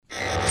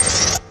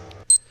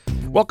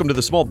Welcome to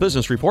the Small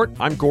Business Report.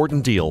 I'm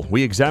Gordon Deal.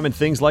 We examine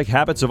things like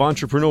habits of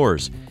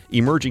entrepreneurs,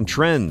 emerging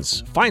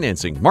trends,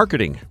 financing,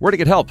 marketing, where to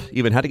get help,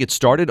 even how to get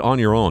started on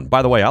your own.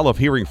 By the way, I love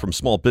hearing from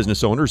small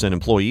business owners and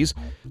employees.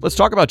 Let's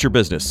talk about your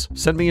business.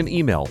 Send me an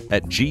email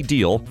at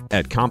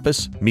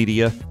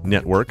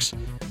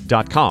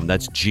gdeal@compassmedianetworks.com.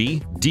 That's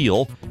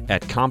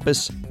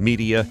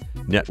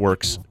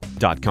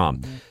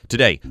gdeal@compassmedianetworks.com.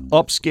 Today,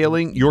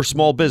 upscaling your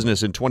small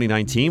business in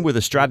 2019 with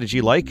a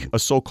strategy like a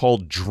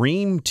so-called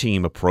dream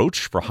team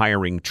approach for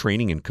hiring,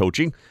 training, and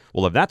coaching.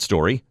 We'll have that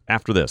story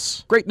after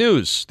this. Great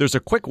news! There's a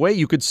quick way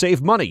you could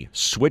save money.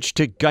 Switch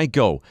to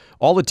Geico.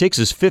 All it takes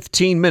is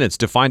 15 minutes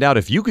to find out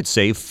if you could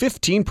save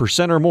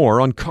 15% or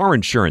more on car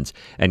insurance.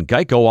 And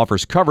Geico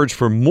offers coverage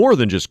for more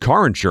than just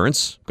car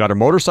insurance. Got a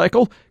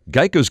motorcycle?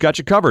 Geico's got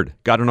you covered.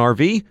 Got an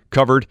RV?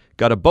 Covered.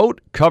 Got a boat?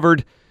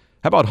 Covered.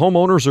 How about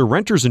homeowners or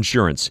renters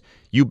insurance?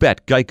 You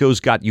bet Geico's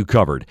got you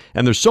covered.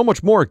 And there's so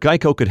much more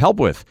Geico could help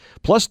with.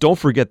 Plus, don't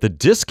forget the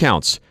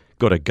discounts.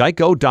 Go to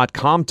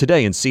geico.com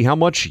today and see how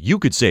much you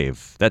could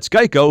save. That's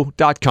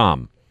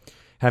geico.com.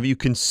 Have you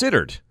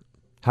considered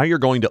how you're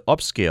going to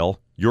upscale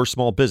your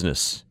small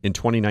business in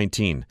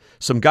 2019?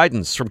 Some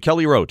guidance from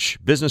Kelly Roach,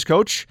 business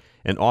coach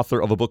and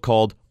author of a book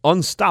called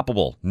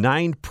Unstoppable: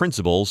 9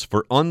 Principles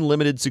for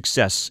Unlimited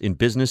Success in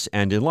Business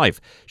and in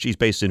Life. She's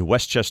based in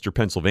Westchester,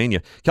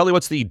 Pennsylvania. Kelly,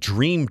 what's the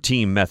dream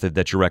team method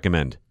that you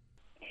recommend?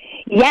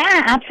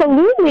 Yeah,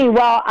 absolutely.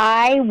 Well,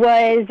 I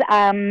was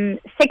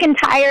sick and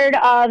tired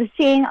of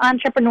seeing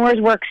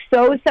entrepreneurs work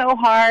so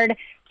hard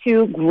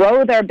to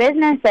grow their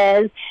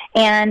businesses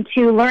and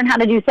to learn how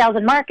to do sales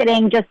and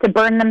marketing just to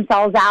burn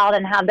themselves out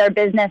and have their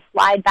business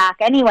slide back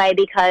anyway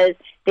because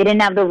they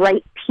didn't have the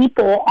right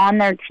people on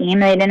their team.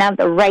 They didn't have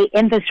the right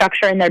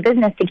infrastructure in their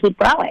business to keep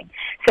growing.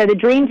 So the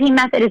Dream Team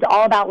method is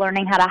all about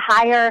learning how to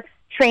hire,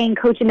 train,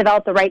 coach, and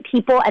develop the right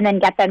people and then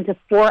get them to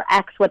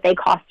 4X what they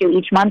cost you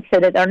each month so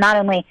that they're not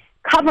only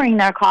covering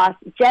their costs,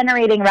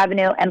 generating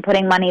revenue, and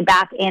putting money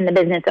back in the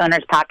business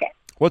owner's pocket.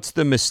 What's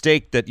the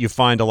mistake that you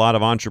find a lot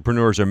of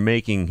entrepreneurs are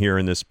making here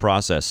in this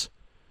process?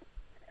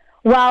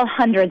 Well,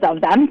 hundreds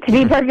of them, to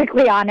be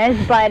perfectly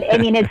honest. But, I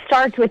mean, it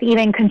starts with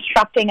even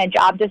constructing a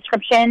job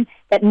description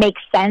that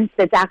makes sense,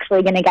 that's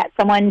actually going to get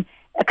someone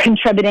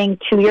contributing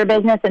to your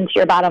business and to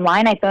your bottom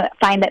line. I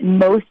find that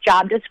most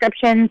job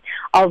descriptions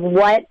of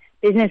what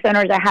business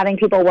owners are having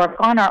people work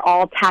on are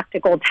all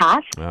tactical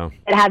tasks that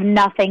have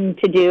nothing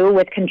to do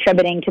with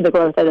contributing to the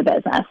growth of the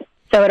business.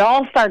 So it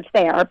all starts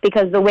there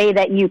because the way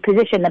that you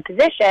position the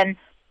position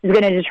is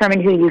going to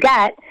determine who you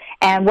get,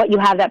 and what you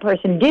have that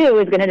person do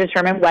is going to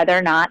determine whether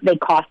or not they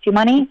cost you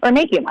money or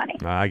make you money.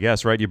 I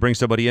guess, right? You bring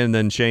somebody in and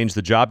then change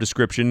the job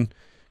description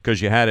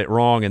because you had it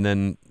wrong, and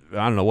then,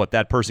 I don't know what,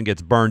 that person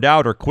gets burned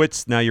out or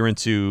quits. Now you're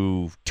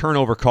into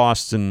turnover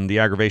costs and the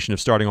aggravation of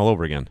starting all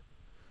over again.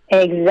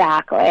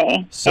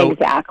 Exactly. So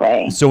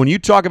when you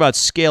talk about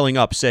scaling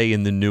up, say,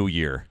 in the new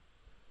year,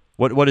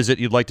 what is it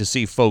you'd like to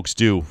see folks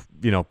do?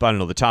 You know, I don't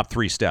know, the top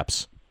 3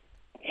 steps.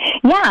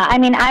 Yeah, I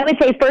mean, I would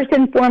say first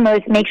and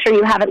foremost, make sure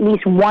you have at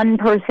least one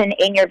person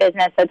in your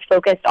business that's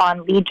focused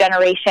on lead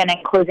generation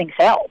and closing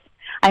sales.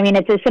 I mean,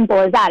 it's as simple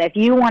as that. If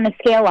you want to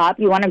scale up,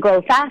 you want to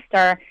grow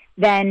faster,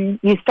 then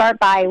you start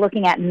by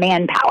looking at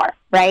manpower,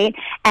 right?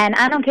 And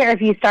I don't care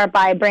if you start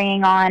by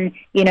bringing on,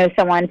 you know,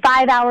 someone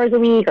 5 hours a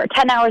week or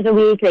 10 hours a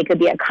week. They could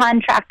be a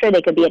contractor.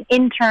 They could be an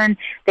intern.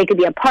 They could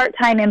be a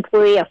part-time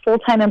employee, a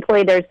full-time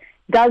employee. There's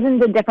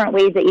dozens of different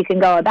ways that you can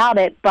go about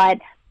it. But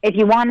if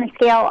you want to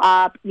scale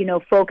up, you know,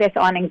 focus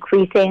on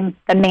increasing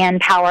the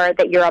manpower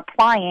that you're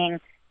applying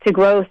to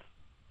growth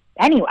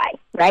anyway,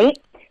 right?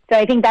 So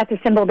I think that's a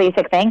simple,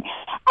 basic thing.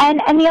 And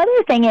the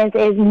other thing is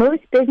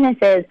most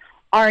businesses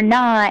are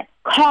not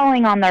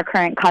calling on their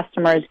current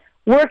customers,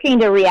 working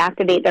to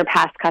reactivate their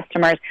past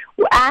customers,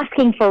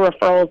 asking for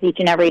referrals each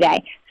and every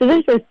day. So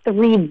those are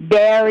 3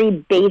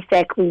 very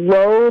basic,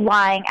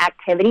 low-lying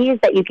activities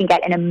that you can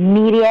get an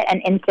immediate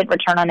and instant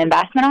return on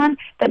investment on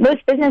that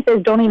most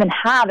businesses don't even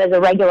have as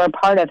a regular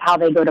part of how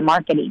they go to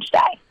market each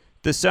day.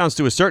 This sounds,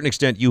 to a certain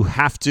extent, you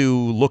have to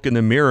look in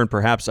the mirror and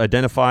perhaps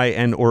identify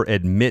and or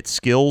admit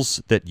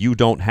skills that you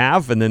don't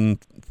have and then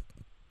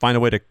find a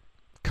way to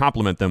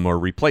complement them or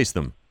replace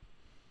them.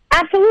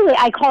 Absolutely.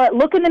 I call it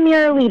look in the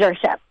mirror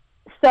leadership.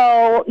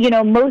 So, you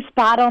know, most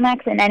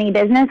bottlenecks in any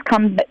business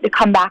come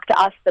back to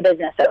us, the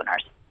business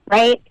owners,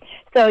 right?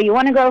 So you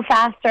want to grow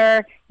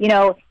faster, you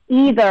know,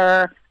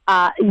 either,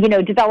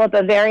 develop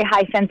a very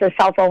high sense of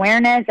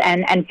self-awareness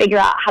and figure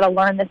out how to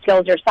learn the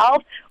skills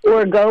yourself,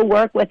 or go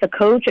work with a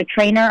coach, a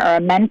trainer, or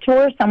a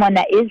mentor, someone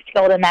that is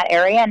skilled in that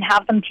area, and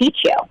have them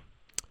teach you.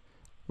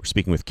 We're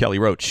speaking with Kelly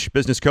Roach,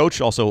 business coach,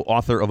 also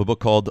author of a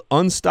book called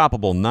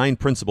Unstoppable: 9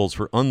 Principles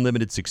for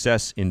Unlimited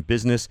Success in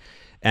Business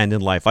and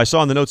in Life. I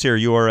saw in the notes here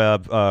you are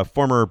a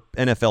former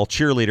NFL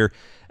cheerleader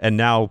and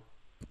now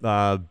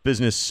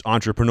business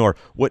entrepreneur.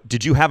 What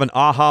did you have an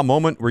aha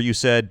moment where you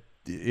said,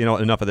 you know,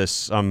 enough of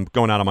this, I'm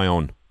going out on my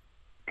own?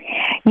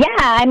 Yeah,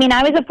 I mean,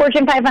 I was a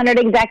Fortune 500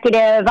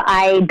 executive.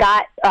 I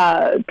got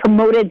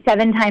promoted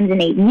 7 times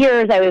in 8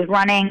 years. I was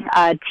running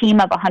a team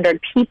of 100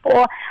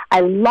 people. I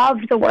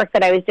loved the work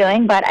that I was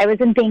doing, but I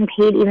wasn't being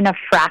paid even a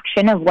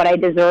fraction of what I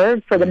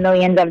deserved for the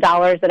millions of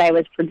dollars that I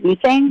was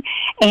producing.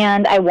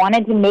 And I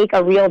wanted to make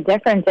a real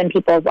difference in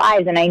people's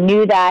lives. And I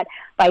knew that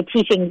by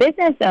teaching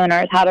business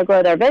owners how to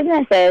grow their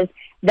businesses,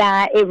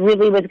 that it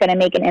really was going to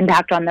make an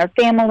impact on their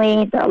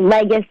family, their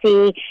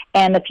legacy,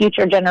 and the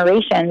future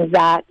generations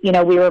that,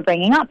 we were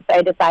bringing up. So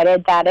I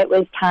decided that it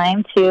was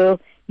time to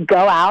go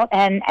out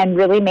and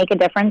really make a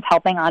difference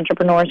helping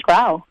entrepreneurs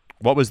grow.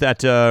 What was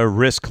that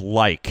risk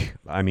like?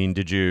 I mean,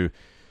 did you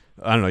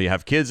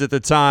have kids at the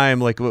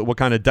time? Like, what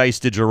kind of dice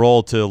did you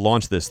roll to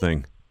launch this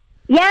thing?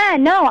 Yeah,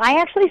 no,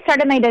 I actually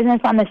started my business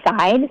on the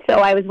side. So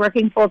I was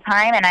working full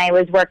time, and I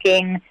was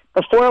working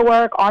before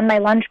work, on my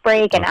lunch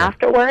break, and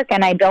after work,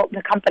 and I built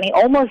the company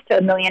almost to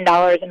 $1 million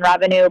in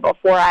revenue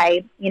before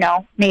I,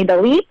 made the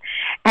leap.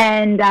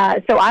 And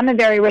so I'm a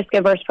very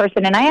risk-averse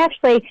person, and I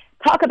actually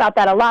talk about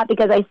that a lot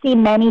because I see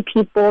many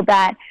people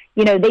that,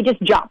 they just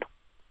jump,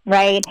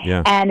 right?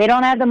 Yeah. And they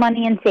don't have the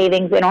money in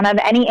savings, they don't have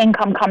any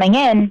income coming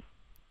in,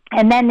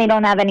 and then they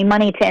don't have any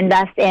money to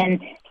invest in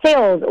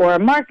sales or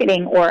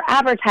marketing or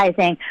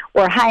advertising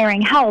or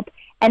hiring help,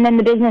 and then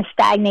the business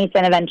stagnates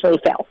and eventually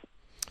fails.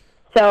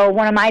 So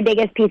one of my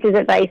biggest pieces of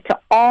advice to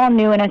all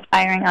new and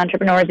aspiring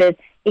entrepreneurs is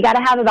you got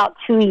to have about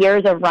 2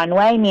 years of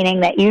runway, meaning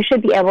that you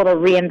should be able to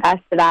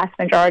reinvest the vast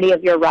majority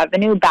of your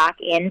revenue back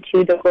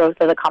into the growth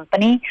of the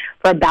company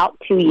for about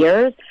 2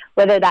 years,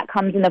 whether that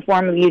comes in the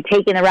form of you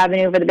taking the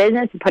revenue for the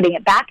business and putting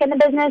it back in the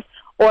business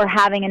or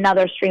having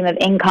another stream of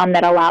income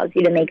that allows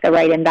you to make the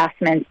right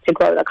investments to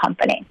grow the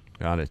company.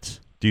 Got it.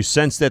 Do you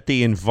sense that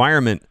the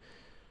environment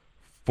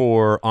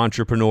for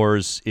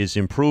entrepreneurs is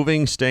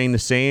improving, staying the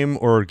same,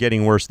 or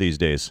getting worse these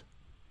days?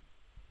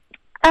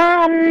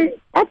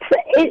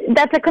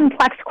 That's a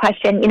complex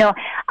question.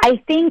 I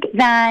think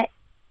that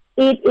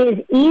it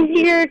is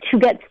easier to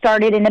get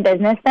started in a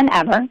business than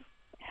ever.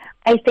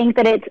 I think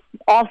that it's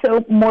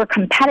also more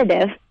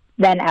competitive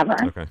than ever.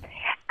 Okay.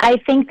 I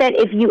think that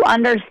if you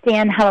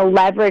understand how to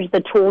leverage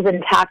the tools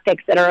and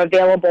tactics that are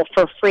available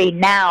for free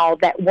now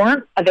that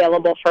weren't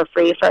available for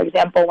free, for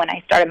example, when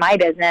I started my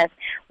business,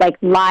 like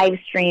live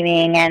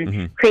streaming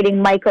and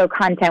creating micro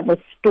content with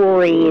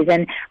stories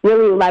and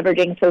really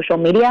leveraging social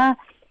media,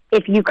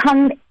 if you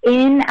come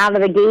in out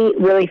of the gate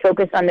really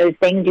focused on those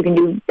things, you can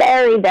do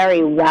very,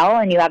 very well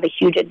and you have a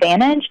huge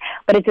advantage,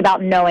 but it's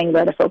about knowing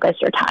where to focus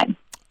your time.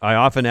 I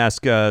often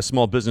ask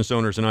small business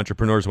owners and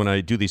entrepreneurs when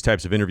I do these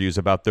types of interviews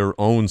about their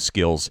own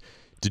skills.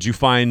 Did you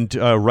find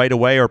right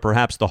away or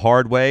perhaps the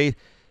hard way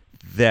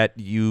that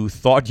you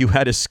thought you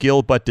had a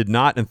skill but did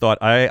not and thought,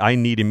 I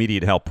need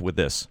immediate help with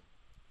this?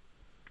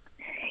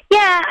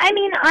 Yeah, I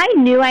mean, I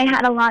knew I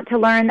had a lot to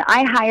learn.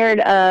 I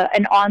hired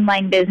an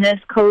online business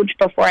coach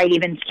before I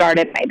even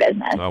started my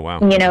business. Oh, wow.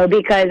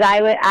 Because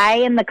I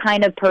am the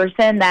kind of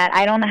person that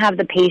I don't have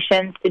the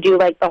patience to do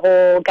like the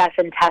whole guess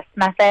and test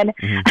method.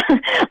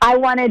 I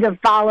wanted to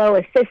follow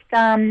a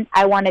system.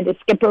 I wanted to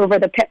skip over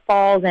the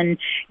pitfalls and,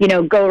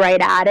 go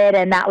right at it.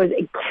 And that was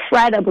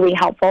incredibly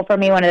helpful for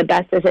me, one of the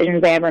best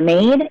decisions I ever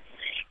made.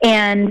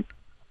 And,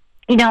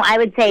 I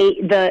would say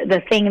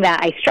the thing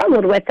that I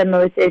struggled with the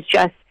most is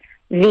just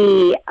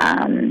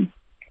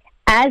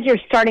as you're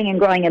starting and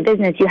growing a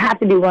business, you have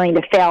to be willing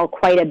to fail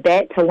quite a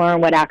bit to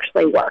learn what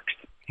actually works.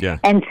 Yeah.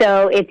 And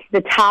so it's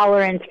the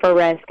tolerance for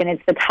risk and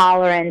it's the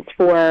tolerance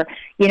for,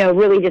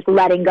 really just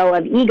letting go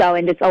of ego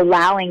and just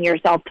allowing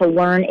yourself to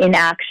learn in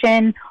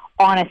action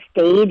on a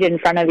stage in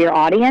front of your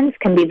audience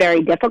can be very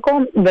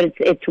difficult, but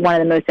it's one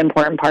of the most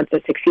important parts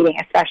of succeeding,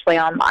 especially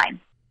online.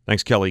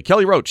 Thanks, Kelly.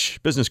 Kelly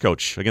Roach, business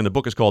coach. Again, the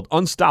book is called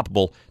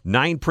Unstoppable,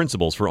 9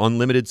 Principles for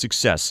Unlimited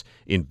Success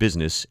in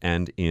Business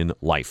and in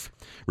Life.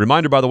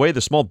 Reminder, by the way,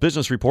 the Small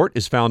Business Report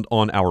is found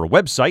on our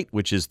website,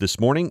 which is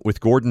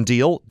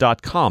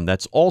thismorningwithgordondeal.com.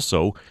 That's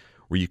also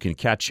where you can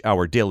catch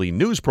our daily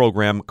news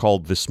program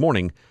called This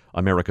Morning,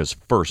 America's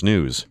First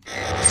News.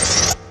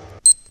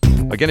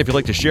 Again, if you'd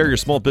like to share your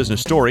small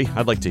business story,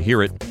 I'd like to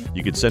hear it.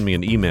 You can send me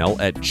an email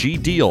at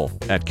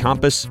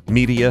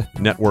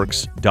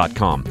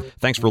gdeal@compassmedianetworks.com.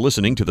 Thanks for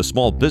listening to the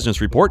Small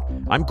Business Report.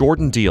 I'm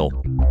Gordon Deal.